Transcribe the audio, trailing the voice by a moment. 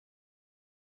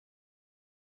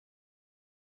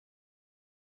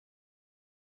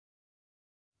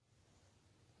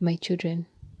My children,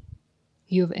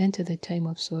 you have entered the time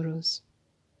of sorrows.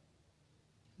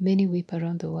 Many weep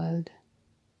around the world,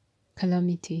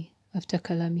 calamity after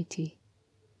calamity,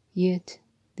 yet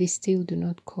they still do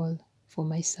not call for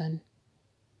my son.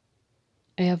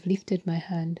 I have lifted my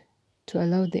hand to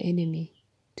allow the enemy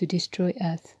to destroy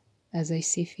earth as I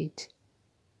see fit.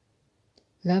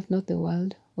 Love not the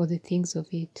world or the things of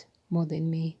it more than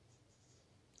me.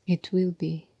 It will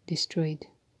be destroyed.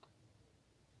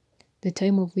 The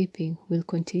time of weeping will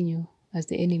continue as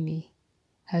the enemy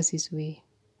has his way.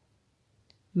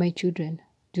 My children,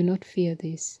 do not fear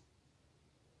this.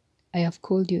 I have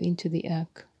called you into the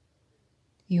ark.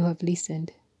 You have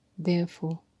listened,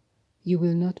 therefore you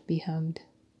will not be harmed.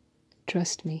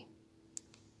 Trust me.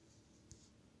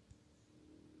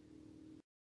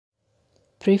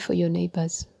 Pray for your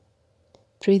neighbors.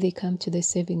 Pray they come to the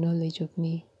saving knowledge of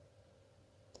me.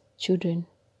 Children,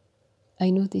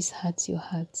 I know this hurts your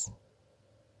hearts.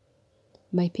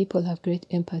 My people have great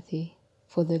empathy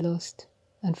for the lost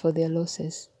and for their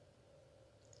losses.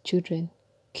 Children,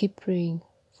 keep praying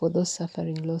for those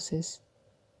suffering losses.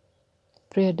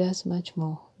 Prayer does much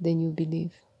more than you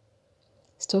believe.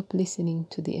 Stop listening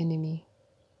to the enemy.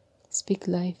 Speak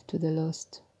life to the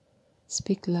lost.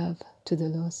 Speak love to the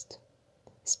lost.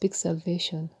 Speak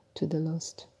salvation to the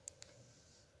lost.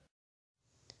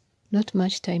 Not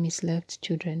much time is left,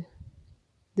 children.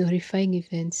 The horrifying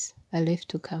events are left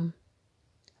to come.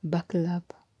 Buckle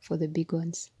up for the big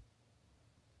ones.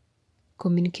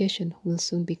 Communication will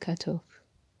soon be cut off.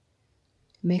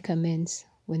 Make amends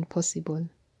when possible.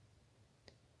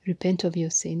 Repent of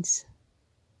your sins.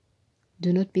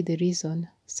 Do not be the reason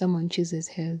someone chooses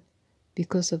hell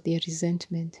because of their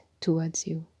resentment towards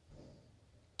you.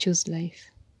 Choose life.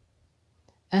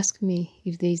 Ask me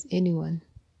if there is anyone.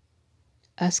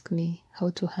 Ask me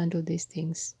how to handle these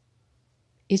things.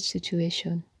 Each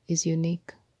situation is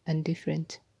unique and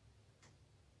different.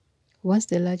 Once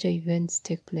the larger events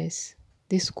take place,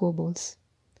 these squabbles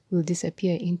will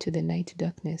disappear into the night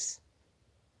darkness.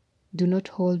 Do not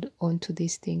hold on to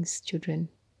these things, children.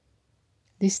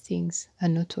 These things are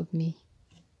not of me.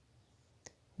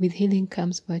 With healing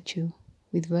comes virtue.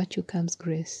 With virtue comes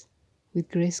grace. With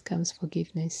grace comes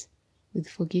forgiveness. With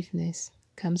forgiveness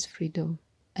comes freedom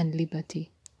and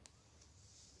liberty.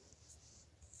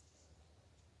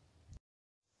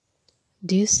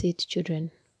 Do you see it,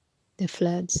 children? The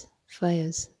floods,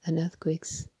 fires, and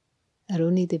earthquakes are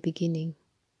only the beginning.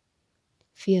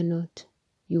 Fear not,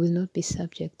 you will not be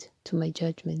subject to my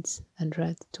judgments and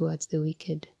wrath towards the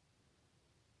wicked.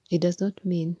 It does not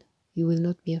mean you will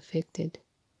not be affected.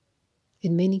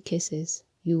 In many cases,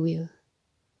 you will,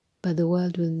 but the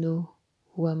world will know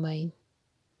who are mine.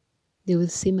 They will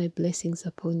see my blessings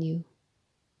upon you.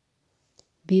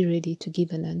 Be ready to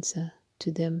give an answer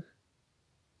to them.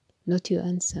 Not your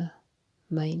answer,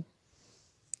 mine.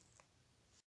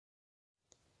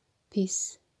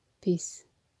 Peace, peace.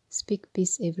 Speak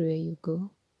peace everywhere you go.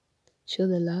 Show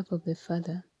the love of the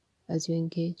Father as you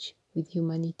engage with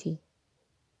humanity.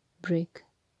 Break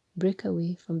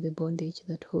away from the bondage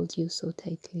that holds you so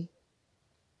tightly.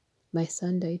 My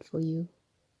Son died for you.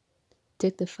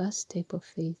 Take the first step of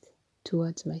faith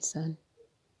towards my Son.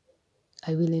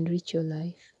 I will enrich your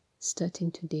life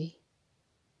starting today.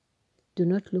 Do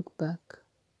not look back.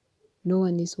 No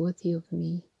one is worthy of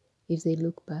me if they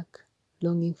look back,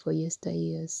 longing for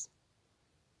yesteryears.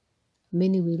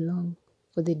 Many will long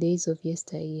for the days of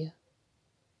yesteryear.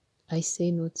 I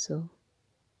say not so.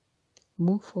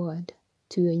 Move forward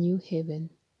to a new heaven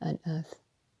and earth.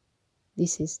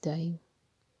 This is dying.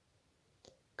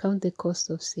 Count the cost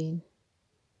of sin.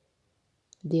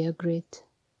 They are great,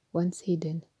 once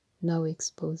hidden, now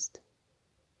exposed.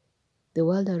 The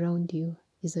world around you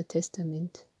is a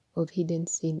testament of hidden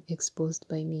sin exposed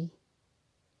by me.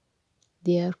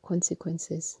 There are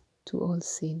consequences to all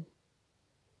sin.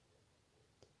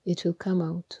 It will come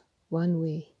out one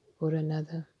way or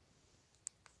another.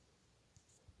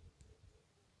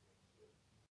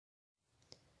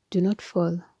 Do not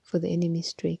fall for the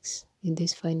enemy's tricks in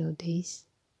these final days.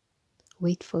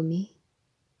 Wait for me.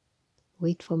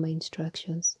 Wait for my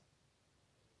instructions.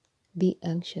 Be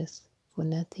anxious for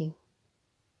nothing.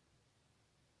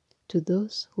 To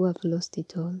those who have lost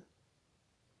it all,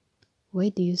 why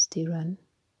do you still run?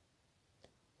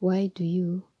 Why do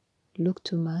you look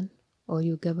to man or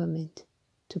your government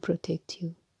to protect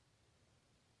you,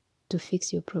 to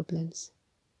fix your problems?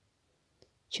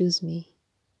 Choose me.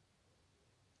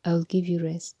 I will give you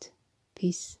rest,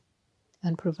 peace,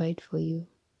 and provide for you.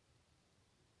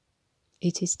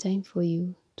 It is time for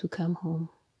you to come home,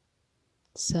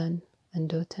 son and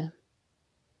daughter.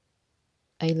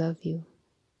 I love you.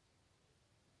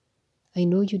 I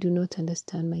know you do not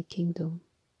understand my kingdom.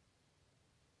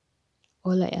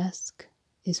 All I ask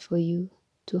is for you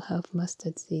to have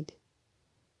mustard seed,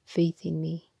 faith in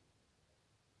me.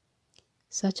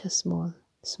 Such a small,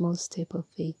 small step of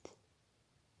faith.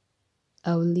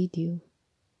 I will lead you.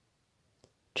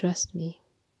 Trust me.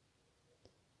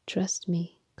 Trust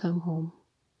me. Come home.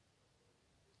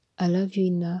 I love you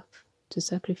enough to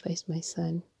sacrifice my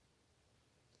son.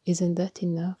 Isn't that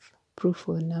enough proof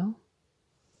for now?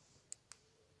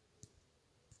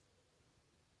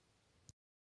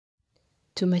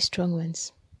 To my strong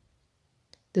ones,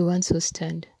 the ones who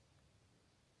stand,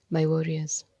 my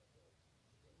warriors,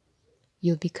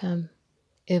 you'll become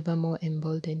ever more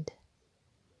emboldened.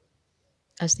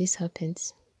 As this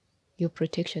happens, your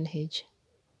protection hedge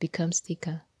becomes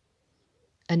thicker,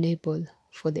 unable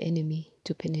for the enemy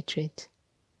to penetrate.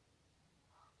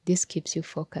 This keeps you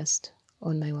focused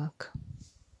on my work.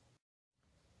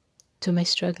 To my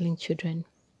struggling children,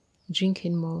 drink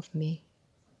in more of me.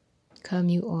 Come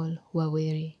you all who are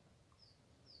weary.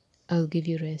 I'll give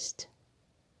you rest.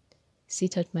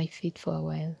 Sit at my feet for a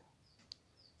while.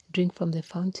 Drink from the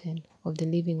fountain of the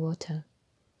living water.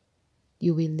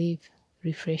 You will live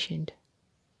refreshed.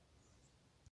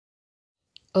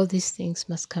 All these things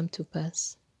must come to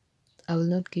pass. I will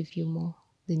not give you more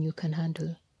than you can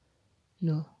handle.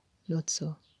 No, not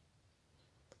so.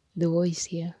 The war is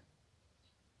here.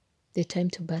 The time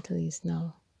to battle is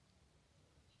now.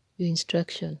 Your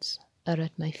instructions are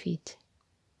at my feet.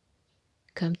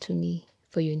 Come to me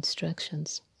for your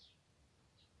instructions.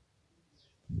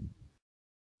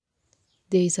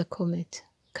 There is a comet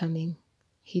coming,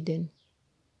 hidden.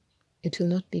 It will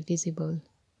not be visible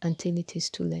until it is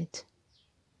too late.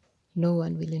 No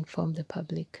one will inform the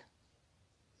public.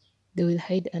 They will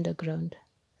hide underground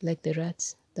like the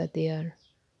rats that they are,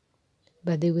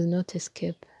 but they will not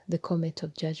escape the comet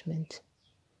of judgment.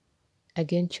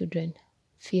 Again, children,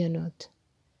 fear not.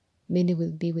 Many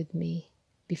will be with me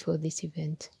before this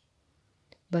event.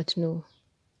 But no,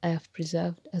 I have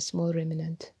preserved a small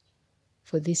remnant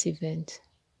for this event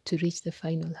to reach the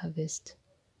final harvest.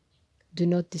 Do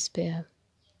not despair.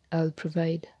 I will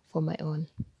provide for my own.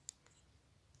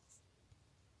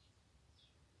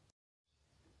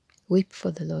 Weep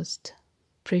for the lost.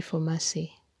 Pray for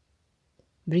mercy.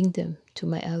 Bring them to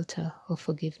my altar of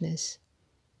forgiveness.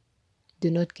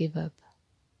 Do not give up.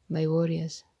 My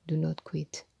warriors, do not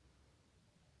quit.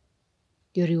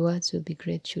 Your rewards will be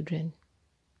great, children.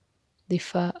 They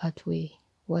far outweigh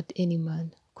what any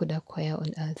man could acquire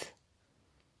on earth.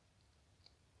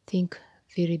 Think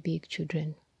very big,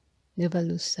 children. Never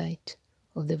lose sight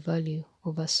of the value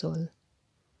of a soul.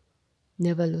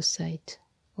 Never lose sight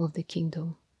of the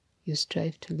kingdom you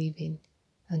strive to live in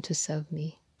and to serve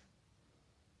me.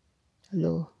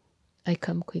 Lo, I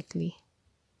come quickly,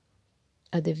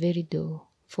 at the very door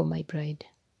for my bride.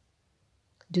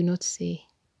 Do not say,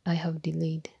 I have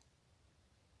delayed.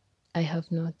 I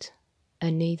have not,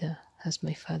 and neither has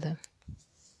my Father.